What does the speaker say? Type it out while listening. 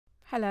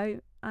Hello,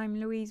 I'm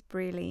Louise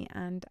Brealey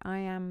and I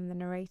am the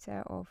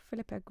narrator of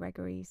Philippa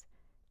Gregory's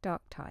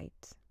Dark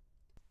Tides.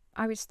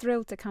 I was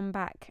thrilled to come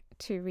back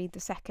to read the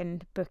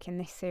second book in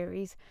this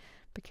series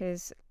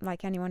because,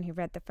 like anyone who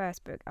read the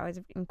first book, I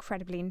was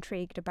incredibly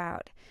intrigued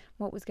about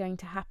what was going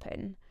to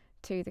happen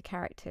to the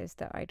characters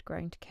that I'd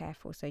grown to care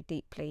for so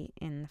deeply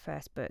in the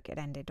first book. It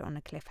ended on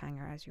a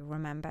cliffhanger, as you'll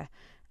remember,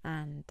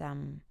 and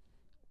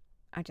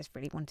I just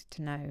really wanted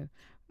to know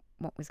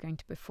what was going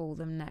to befall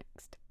them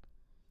next.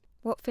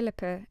 What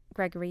Philippa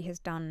Gregory has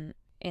done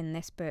in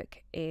this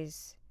book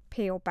is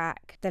peel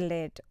back the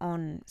lid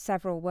on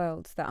several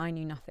worlds that I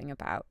knew nothing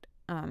about.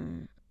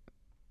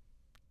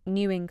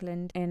 New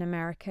England in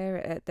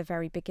America at the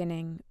very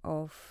beginning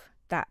of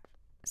that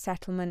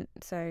settlement,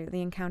 so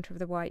the encounter of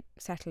the white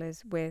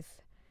settlers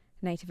with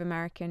Native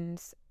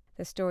Americans.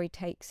 The story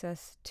takes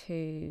us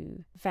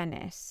to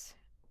Venice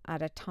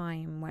at a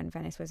time when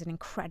Venice was an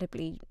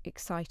incredibly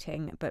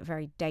exciting but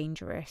very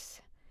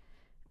dangerous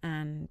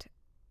and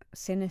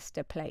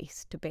sinister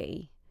place to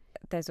be.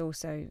 There's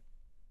also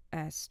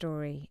a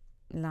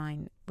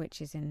storyline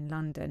which is in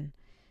London,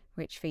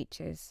 which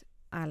features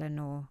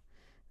Eleanor,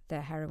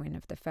 the heroine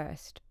of the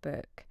first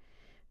book.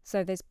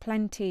 So there's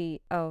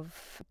plenty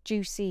of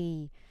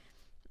juicy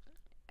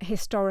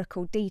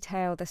historical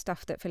detail, the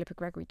stuff that Philippa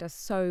Gregory does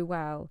so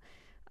well,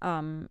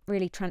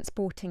 really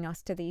transporting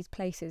us to these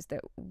places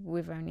that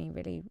we've only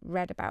really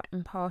read about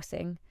in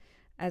passing,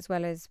 as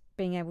well as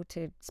being able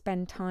to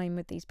spend time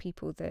with these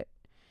people that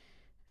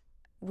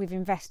we've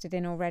invested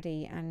in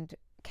already and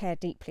care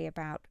deeply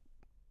about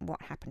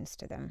what happens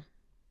to them.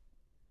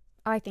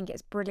 I think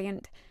it's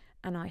brilliant,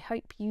 and I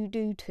hope you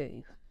do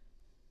too.